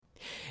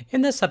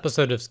In this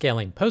episode of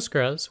Scaling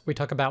Postgres, we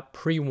talk about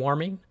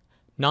pre-warming,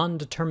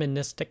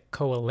 non-deterministic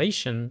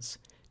collations,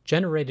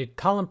 generated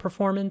column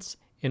performance,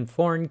 and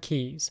foreign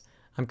keys.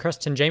 I'm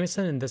Preston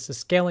Jameson, and this is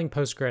Scaling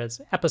Postgres,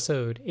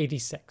 episode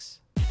 86.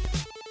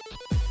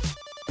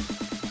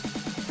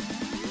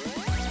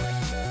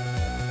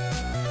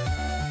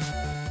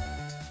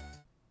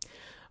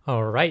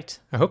 All right,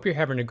 I hope you're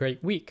having a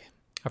great week.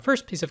 Our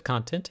first piece of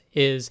content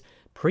is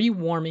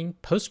pre-warming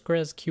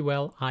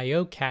PostgreSQL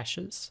I/O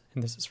caches,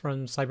 and this is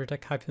from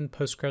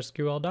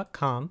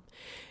cybertech-postgresql.com,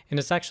 and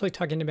it's actually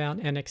talking about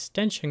an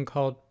extension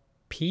called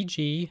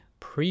PG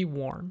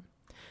Prewarm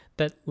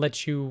that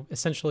lets you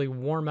essentially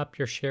warm up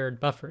your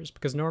shared buffers,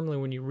 because normally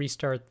when you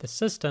restart the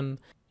system,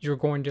 you're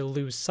going to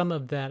lose some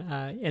of that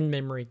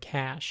in-memory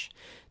cache.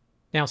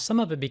 Now, some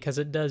of it, because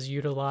it does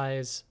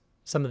utilize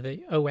some of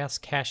the OS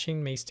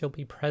caching, may still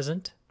be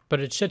present, but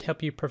it should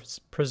help you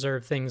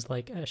preserve things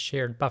like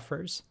shared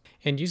buffers.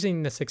 And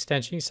using this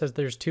extension, he says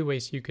there's two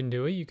ways you can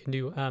do it. You can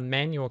do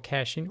manual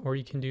caching, or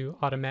you can do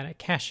automatic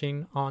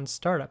caching on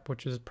startup,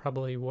 which is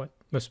probably what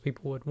most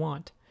people would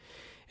want.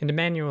 And to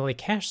manually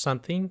cache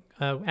something,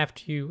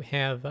 after you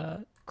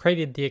have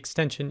created the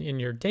extension in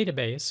your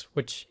database,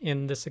 which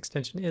in this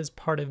extension is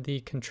part of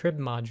the contrib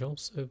module,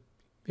 so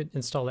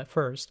install that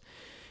first.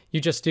 You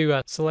just do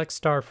a select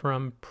star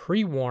from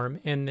prewarm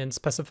and then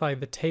specify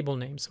the table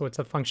name. So it's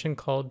a function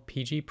called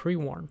PG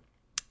Prewarm.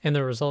 And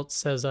the result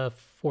says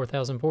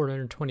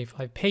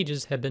 4,425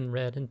 pages have been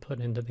read and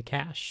put into the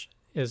cache,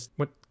 is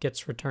what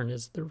gets returned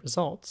as the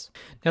results.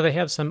 Now they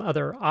have some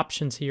other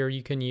options here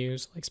you can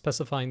use, like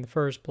specifying the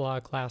first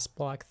block, last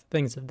block,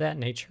 things of that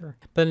nature.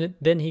 But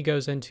then he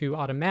goes into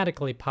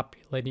automatically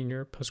populating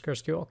your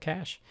PostgreSQL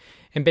cache.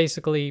 And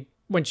basically,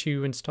 once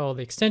you install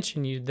the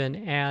extension, you then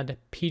add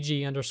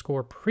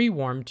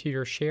pg_prewarm to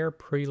your share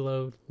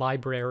preload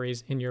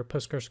libraries in your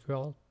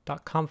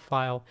postgresql.com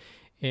file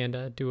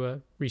and do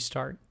a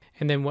restart.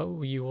 And then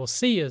what you will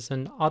see is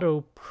an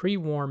auto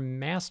prewarm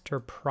master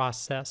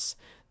process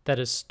that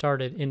is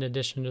started in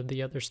addition to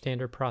the other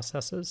standard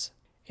processes.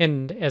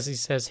 And as he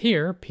says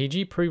here,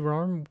 PG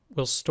Prewarm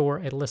will store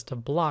a list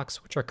of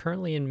blocks which are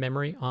currently in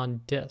memory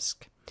on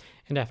disk.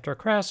 And after a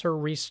crash or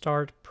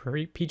restart,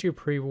 PG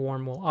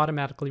Prewarm will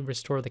automatically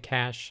restore the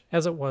cache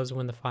as it was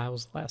when the file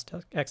was last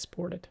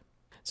exported.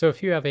 So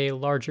if you have a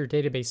larger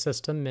database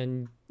system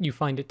and you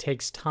find it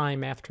takes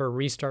time after a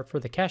restart for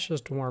the caches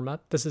to warm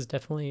up, this is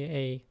definitely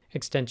an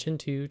extension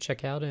to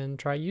check out and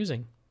try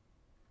using.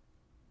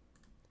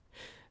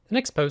 The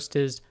next post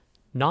is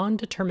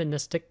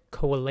Nondeterministic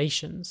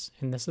Collations,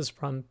 and this is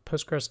from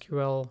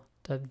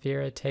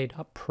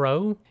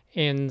PostgreSQL.verite.pro,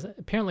 and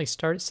apparently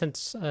started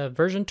since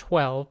version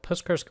 12,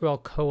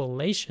 PostgreSQL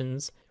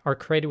collations are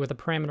created with a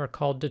parameter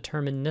called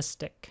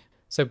deterministic.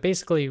 So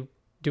basically,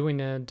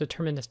 doing a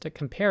deterministic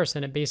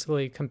comparison, it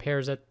basically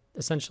compares it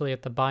essentially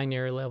at the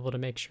binary level to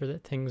make sure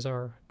that things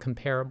are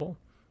comparable.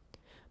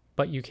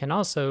 But you can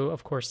also,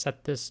 of course,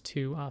 set this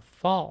to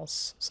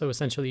false. So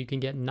essentially, you can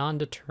get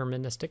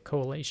non-deterministic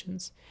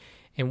collations.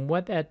 And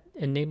what that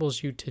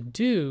enables you to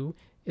do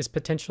is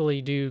potentially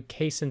do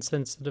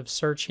case-insensitive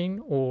searching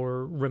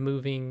or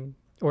removing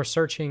or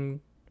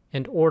searching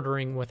and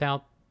ordering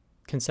without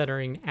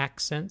considering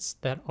accents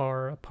that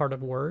are a part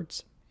of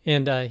words.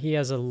 And he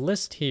has a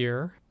list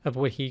here of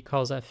what he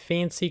calls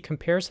fancy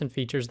comparison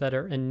features that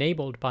are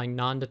enabled by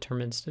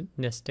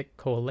non-deterministic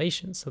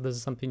collations. So this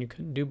is something you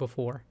couldn't do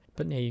before,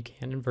 but now you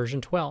can in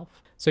version 12.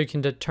 So you can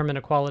determine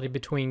equality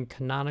between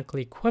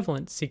canonically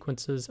equivalent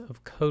sequences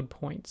of code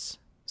points.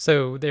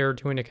 So they're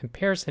doing a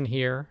comparison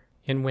here,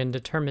 and when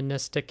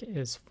deterministic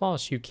is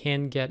false, you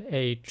can get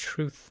a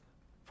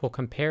truthful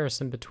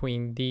comparison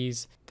between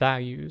these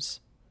values.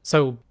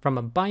 So from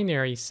a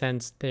binary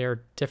sense,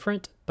 they're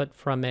different, but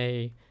from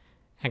a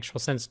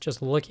actual sense,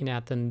 just looking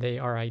at them, they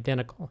are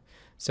identical.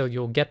 So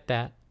you'll get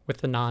that with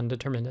the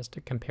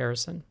non-deterministic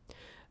comparison.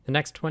 The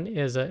next one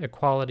is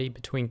equality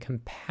between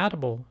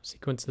compatible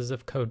sequences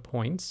of code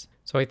points.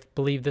 So I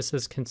believe this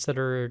is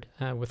considered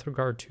with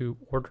regard to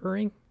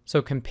ordering.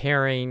 So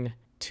comparing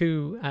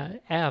two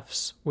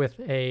Fs with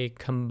a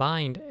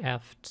combined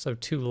F, so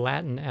two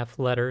Latin F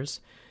letters,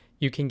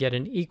 you can get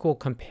an equal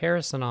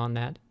comparison on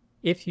that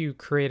if you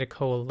create a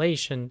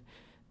collation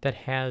that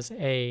has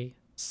a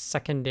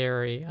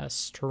secondary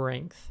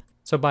strength.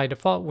 So by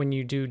default, when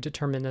you do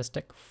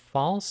deterministic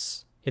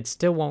false, it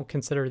still won't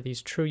consider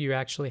these true. You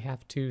actually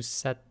have to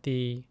set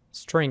the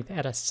strength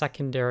at a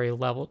secondary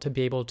level to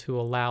be able to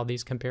allow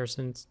these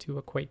comparisons to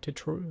equate to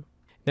true.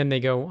 Then they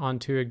go on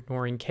to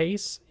ignoring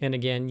case. And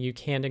again, you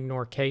can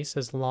ignore case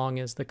as long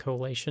as the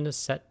collation is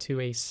set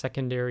to a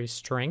secondary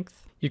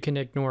strength. You can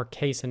ignore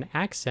case and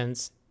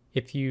accents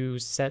if you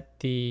set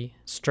the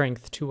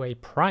strength to a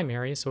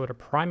primary. So at a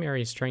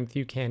primary strength,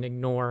 you can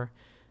ignore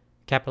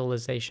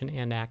capitalization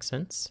and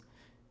accents.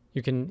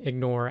 You can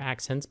ignore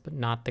accents, but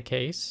not the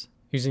case.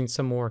 Using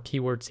some more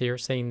keywords here,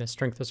 saying the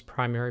strength is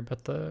primary,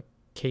 but the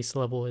case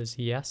level is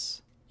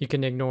yes. You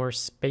can ignore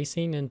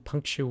spacing and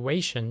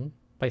punctuation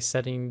by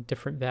setting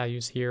different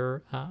values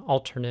here,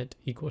 alternate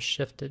equals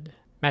shifted.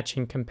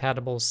 matching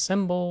compatible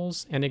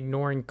symbols, and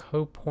ignoring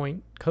code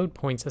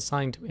points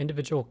assigned to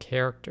individual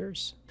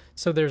characters.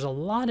 So there's a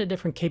lot of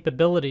different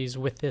capabilities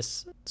with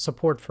this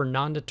support for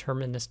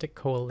non-deterministic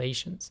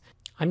collations.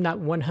 I'm not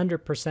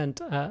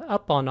 100%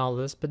 up on all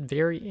this, but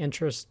very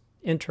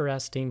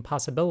interesting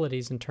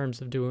possibilities in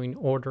terms of doing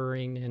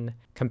ordering and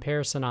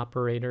comparison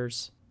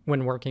operators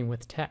when working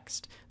with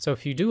text. So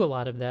if you do a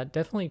lot of that,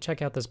 definitely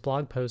check out this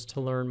blog post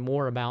to learn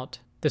more about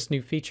this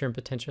new feature and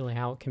potentially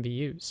how it can be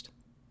used.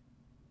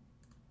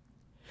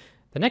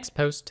 The next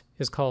post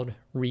is called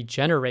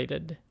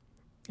Regenerated,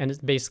 and it's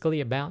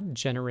basically about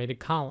generated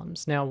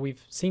columns. Now,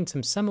 we've seen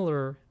some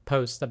similar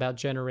posts about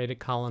generated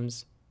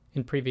columns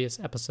in previous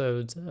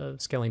episodes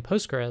of Scaling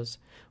Postgres.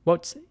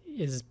 What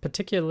is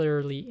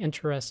particularly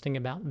interesting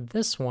about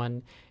this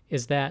one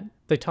is that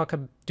they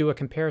do a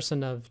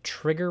comparison of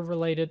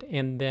trigger-related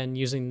and then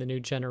using the new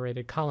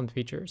generated column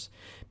features.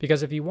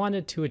 Because if you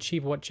wanted to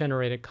achieve what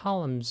generated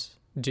columns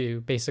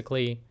do,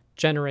 basically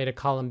generate a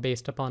column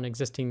based upon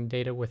existing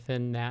data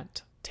within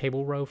that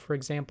table row, for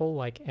example,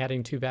 like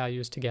adding two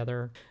values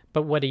together.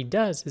 But what he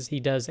does is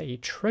he does a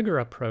trigger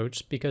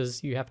approach,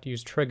 because you have to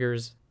use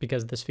triggers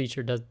because this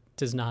feature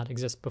does not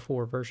exist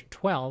before version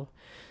 12.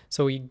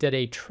 So he did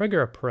a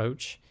trigger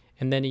approach,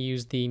 and then he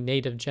used the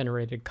native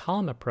generated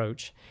column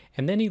approach,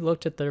 and then he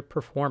looked at their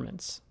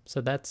performance.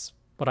 So that's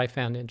what I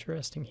found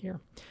interesting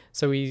here.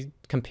 So he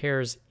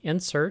compares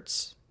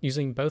inserts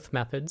using both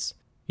methods.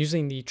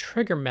 Using the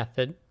trigger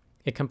method,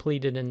 it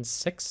completed in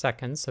 6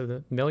 seconds, so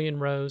the million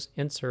rows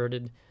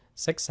inserted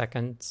 6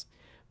 seconds.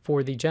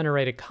 For the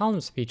generated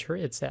columns feature,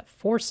 it's at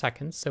 4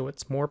 seconds, so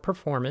it's more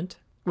performant,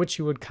 which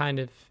you would kind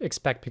of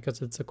expect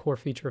because it's a core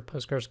feature of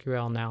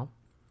PostgreSQL now.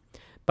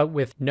 But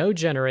with no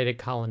generated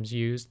columns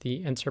used,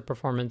 the insert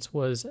performance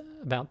was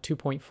about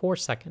 2.4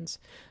 seconds.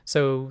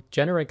 So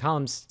generated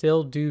columns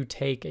still do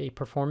take a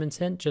performance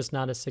hit, just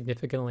not as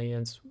significantly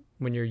as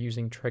when you're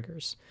using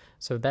triggers.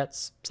 So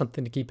that's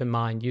something to keep in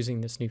mind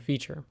using this new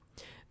feature.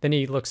 Then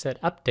he looks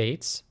at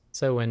updates.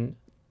 So an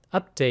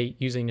update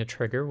using a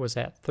trigger was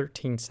at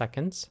 13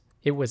 seconds.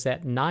 It was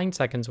at 9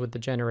 seconds with the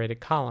generated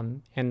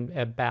column and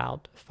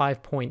about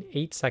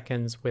 5.8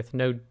 seconds with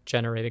no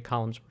generated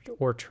columns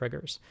or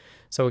triggers.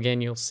 So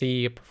again, you'll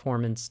see a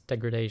performance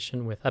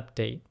degradation with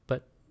update,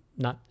 but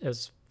not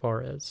as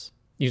far as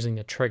using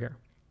a trigger.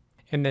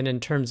 And then in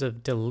terms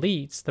of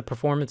deletes, the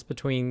performance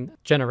between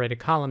generated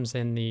columns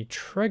and the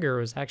trigger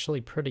was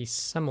actually pretty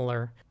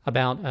similar,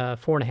 about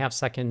 4.5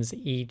 seconds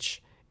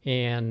each,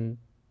 and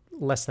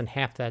less than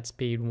half that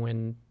speed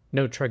when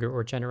no trigger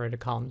or generated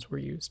columns were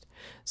used.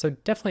 So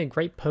definitely a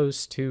great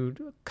post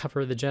to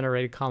cover the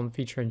generated column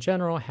feature in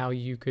general, how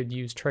you could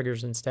use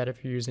triggers instead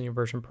if you're using a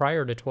version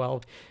prior to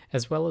 12,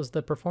 as well as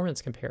the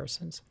performance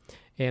comparisons.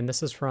 And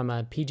this is from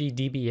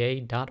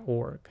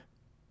pgdba.org.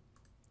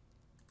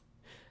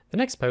 The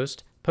next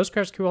post,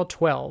 PostgreSQL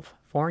 12,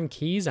 Foreign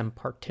Keys and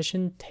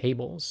Partition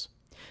Tables.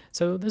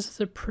 So this is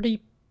a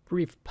pretty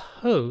brief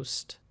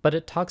post, but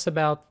it talks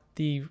about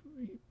the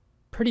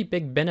pretty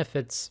big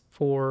benefits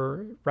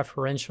for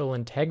referential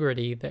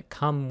integrity that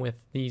come with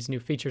these new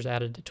features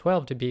added to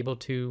 12 to be able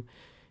to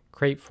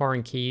create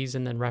foreign keys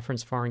and then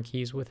reference foreign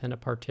keys within a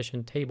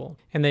partition table.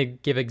 And they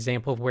give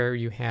example of where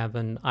you have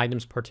an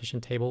items partition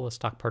table, a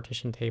stock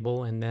partition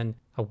table, and then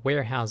a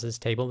warehouses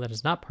table that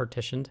is not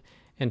partitioned,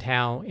 and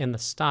how in the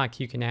stock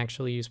you can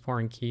actually use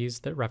foreign keys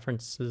that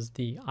references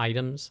the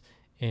items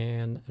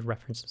and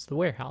references the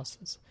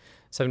warehouses.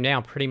 So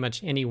now pretty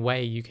much any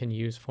way you can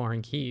use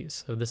foreign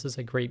keys. So this is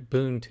a great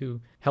boon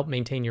to help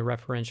maintain your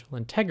referential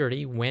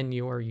integrity when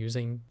you are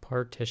using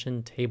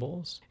partition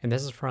tables. And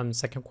this is from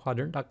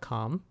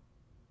secondquadrant.com.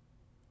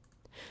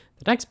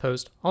 The next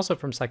post, also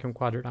from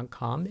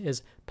secondquadrant.com,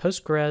 is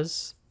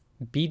Postgres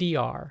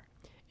BDR.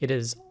 It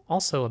is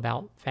also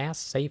about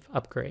fast, safe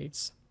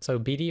upgrades. So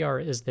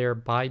BDR is their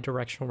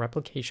bidirectional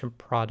replication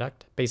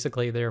product,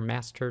 basically their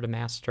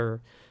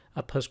master-to-master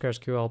a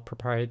PostgreSQL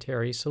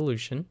proprietary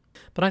solution.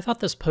 But I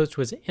thought this post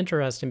was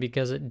interesting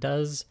because it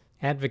does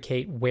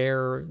advocate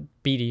where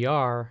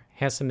BDR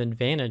has some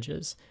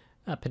advantages,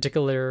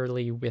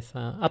 particularly with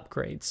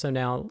upgrades. So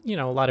now,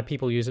 a lot of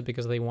people use it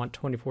because they want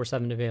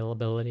 24/7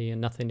 availability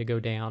and nothing to go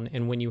down.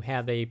 And when you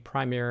have a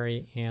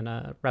primary and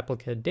a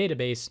replica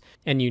database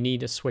and you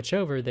need to switch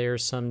over,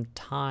 there's some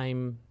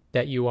time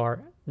that you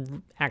are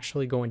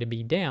actually going to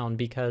be down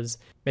because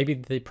maybe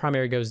the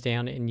primary goes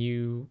down and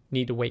you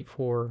need to wait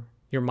for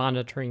your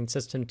monitoring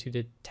system to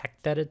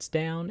detect that it's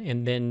down,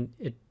 and then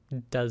it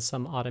does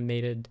some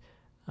automated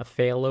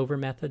failover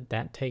method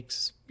that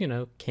takes,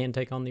 can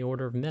take on the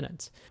order of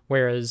minutes.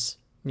 Whereas,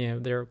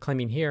 they're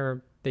claiming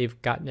here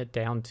they've gotten it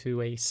down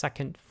to a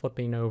second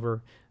flipping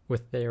over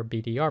with their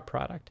BDR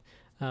product.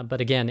 But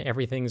again,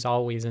 everything's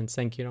always in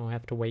sync. You don't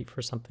have to wait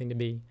for something to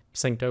be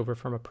synced over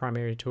from a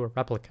primary to a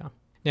replica.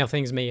 Now,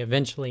 things may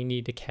eventually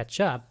need to catch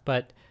up,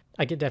 but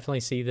I could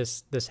definitely see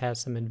this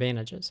has some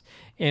advantages.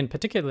 And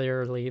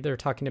particularly, they're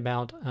talking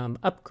about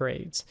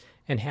upgrades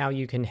and how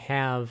you can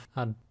have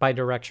a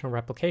bidirectional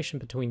replication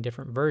between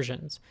different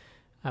versions.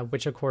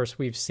 which of course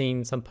we've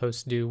seen some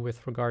posts do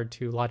with regard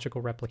to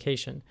logical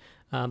replication.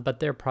 But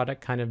their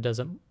product kind of does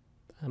it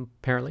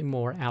apparently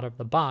more out of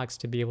the box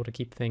to be able to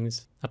keep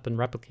things up and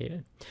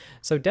replicated.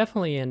 So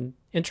definitely an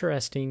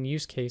interesting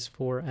use case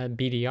for a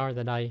BDR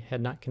that I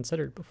had not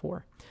considered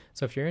before.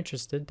 So if you're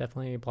interested,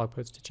 definitely a blog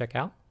post to check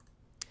out.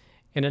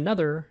 And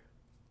another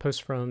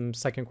post from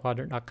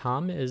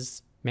secondquadrant.com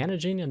is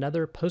managing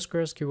another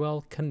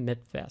PostgreSQL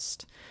commit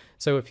fest.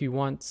 So if you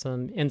want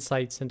some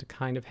insights into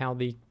kind of how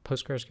the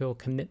PostgreSQL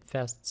commit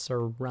fests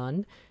are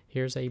run,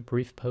 here's a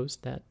brief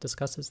post that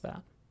discusses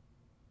that.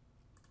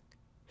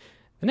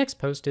 The next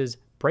post is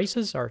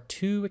braces are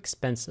too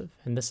expensive,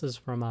 and this is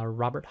from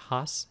Robert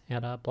Haas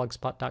at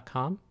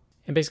blogspot.com.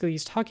 And basically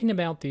he's talking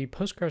about the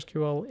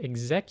PostgreSQL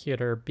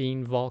executor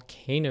being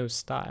volcano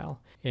style.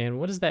 And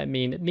what does that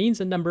mean? It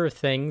means a number of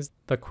things.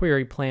 The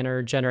query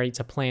planner generates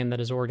a plan that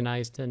is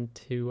organized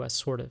into a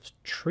sort of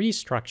tree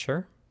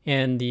structure,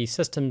 and the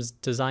system's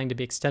designed to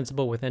be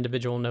extensible with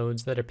individual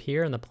nodes that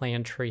appear in the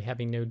plan tree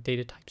having no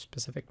data type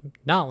specific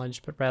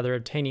knowledge, but rather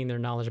obtaining their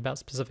knowledge about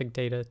specific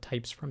data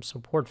types from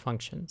support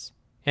functions.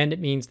 And it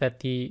means that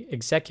the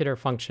executor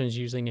functions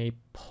using a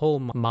pull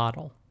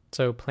model.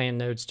 So plan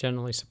nodes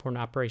generally support an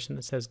operation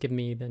that says, give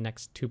me the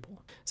next tuple.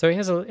 So he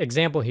has an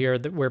example here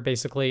that where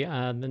basically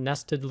the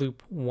nested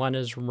loop 1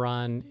 is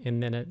run,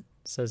 and then it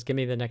says, give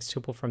me the next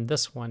tuple from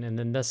this one. And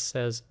then this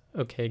says,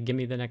 okay, give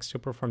me the next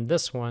tuple from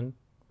this one,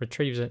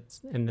 retrieves it,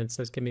 and then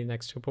says, give me the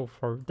next tuple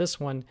for this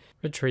one,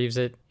 retrieves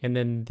it, and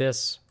then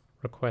this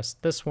requests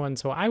this one.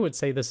 So I would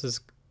say this is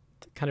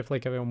kind of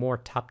like a more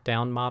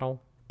top-down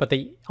model. But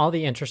all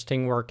the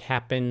interesting work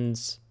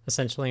happens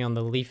essentially on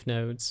the leaf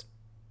nodes.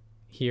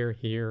 Here,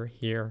 here,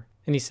 here.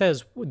 And he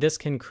says this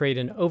can create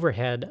an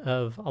overhead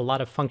of a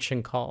lot of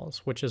function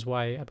calls, which is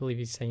why I believe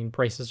he's saying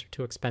braces are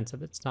too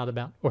expensive. It's not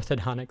about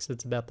orthodontics,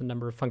 it's about the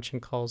number of function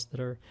calls that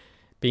are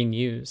being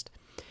used.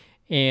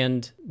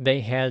 And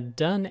they had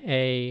done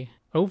a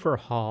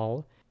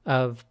overhaul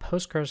of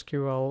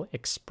PostgreSQL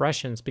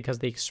expressions because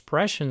the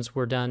expressions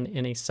were done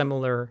in a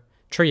similar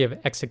tree of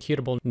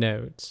executable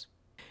nodes.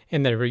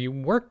 And they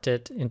reworked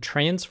it and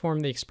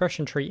transformed the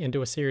expression tree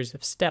into a series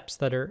of steps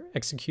that are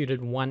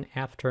executed one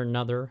after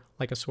another,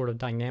 like a sort of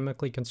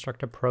dynamically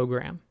constructed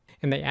program.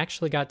 And they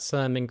actually got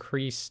some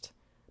increased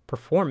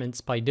performance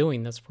by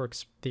doing this for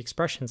the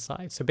expression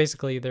side. So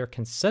basically, they're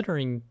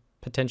considering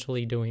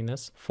potentially doing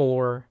this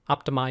for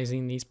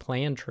optimizing these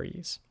plan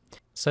trees.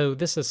 So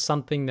this is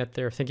something that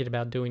they're thinking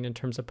about doing in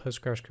terms of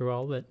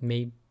PostgreSQL that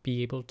may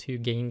be able to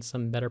gain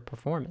some better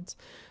performance.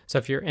 So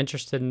if you're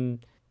interested in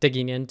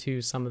digging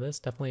into some of this,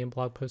 definitely a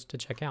blog post to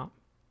check out.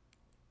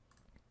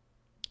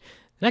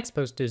 The next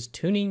post is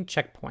tuning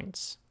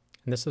checkpoints.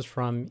 And this is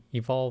from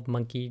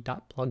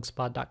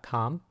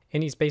evolvemonkey.blogspot.com.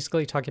 And he's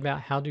basically talking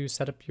about how to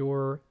set up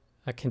your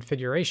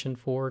configuration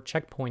for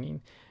checkpointing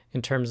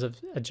in terms of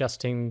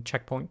adjusting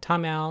checkpoint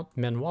timeout,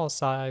 min wall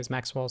size,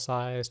 max wall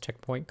size,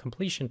 checkpoint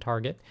completion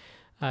target.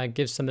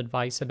 Gives some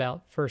advice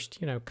about first,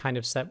 kind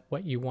of set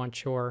what you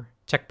want your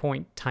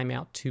checkpoint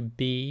timeout to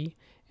be,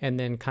 and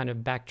then kind of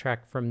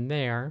backtrack from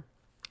there,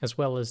 as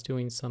well as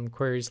doing some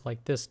queries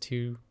like this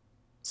to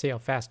see how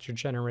fast you're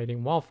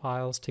generating wall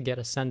files to get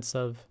a sense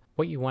of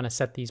what you want to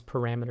set these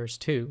parameters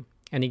to.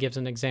 And he gives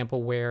an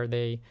example where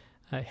they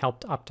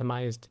helped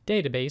optimize the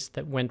database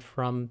that went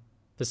from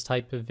this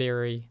type of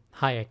very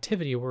high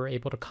activity. We're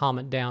able to calm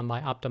it down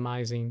by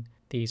optimizing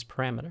these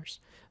parameters.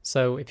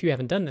 So if you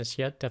haven't done this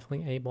yet,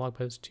 definitely a blog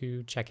post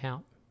to check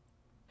out.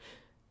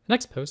 The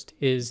next post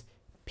is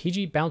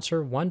PG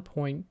Bouncer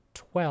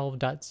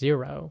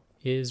 1.12.0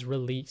 is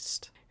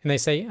released. And they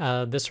say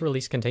this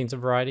release contains a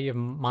variety of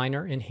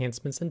minor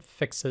enhancements and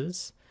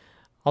fixes.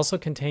 Also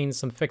contains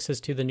some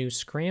fixes to the new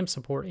Scram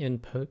support in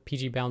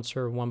PG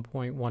Bouncer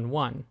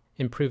 1.11,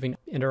 improving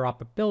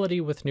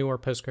interoperability with newer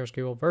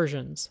PostgreSQL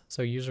versions.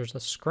 So users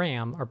of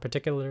Scram are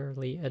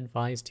particularly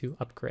advised to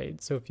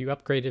upgrade. So if you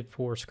upgraded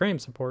for Scram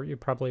support, you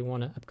probably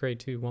want to upgrade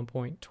to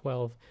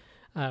 1.12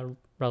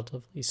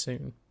 relatively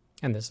soon.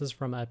 And this is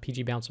from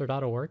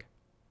pgbouncer.org.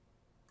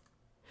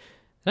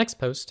 The next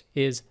post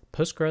is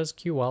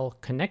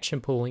PostgreSQL Connection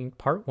Pooling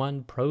Part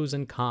 1 Pros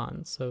and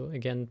Cons. So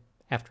again,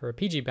 after a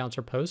PG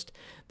Bouncer post,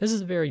 this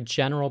is a very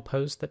general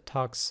post that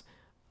talks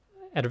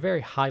at a very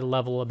high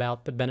level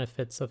about the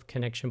benefits of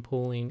connection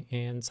pooling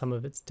and some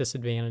of its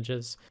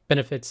disadvantages.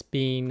 Benefits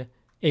being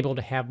able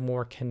to have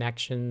more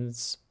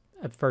connections,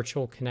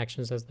 virtual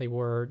connections as they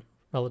were,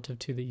 relative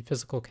to the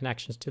physical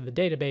connections to the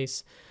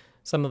database.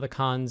 Some of the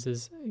cons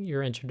is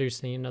you're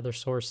introducing another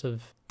source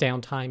of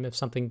downtime if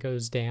something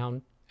goes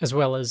down, as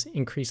well as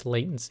increased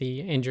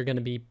latency, and you're going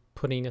to be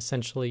putting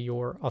essentially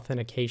your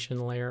authentication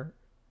layer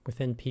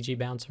within PG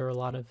Bouncer a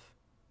lot of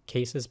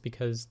cases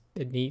because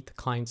the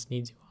clients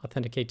need to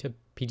authenticate to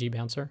PG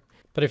Bouncer.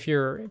 But if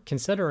you're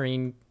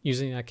considering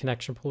using a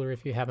connection pooler,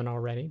 if you haven't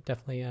already,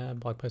 definitely a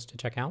blog post to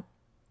check out.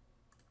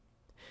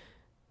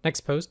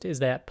 Next post is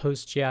that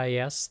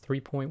PostGIS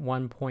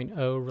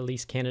 3.1.0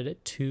 release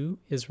candidate 2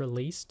 is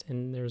released,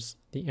 and there's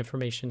the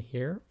information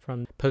here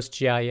from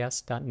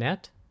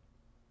postgis.net.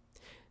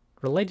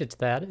 related to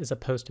that is a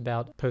post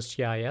about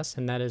PostGIS,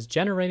 and that is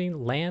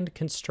generating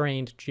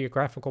land-constrained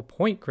geographical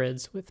point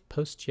grids with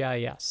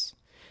PostGIS.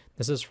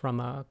 This is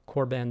from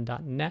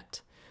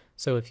corben.net.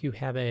 So if you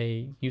have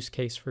a use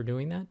case for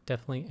doing that,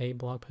 definitely a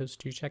blog post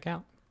to check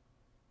out.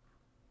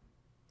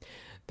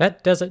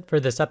 That does it for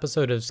this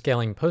episode of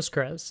Scaling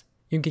Postgres.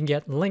 You can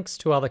get links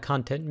to all the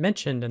content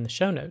mentioned in the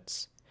show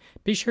notes.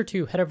 Be sure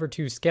to head over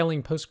to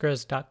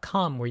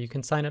scalingpostgres.com where you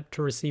can sign up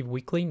to receive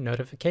weekly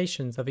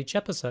notifications of each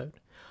episode,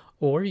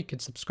 or you can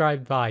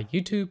subscribe via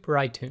YouTube or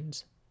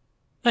iTunes.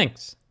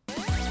 Thanks.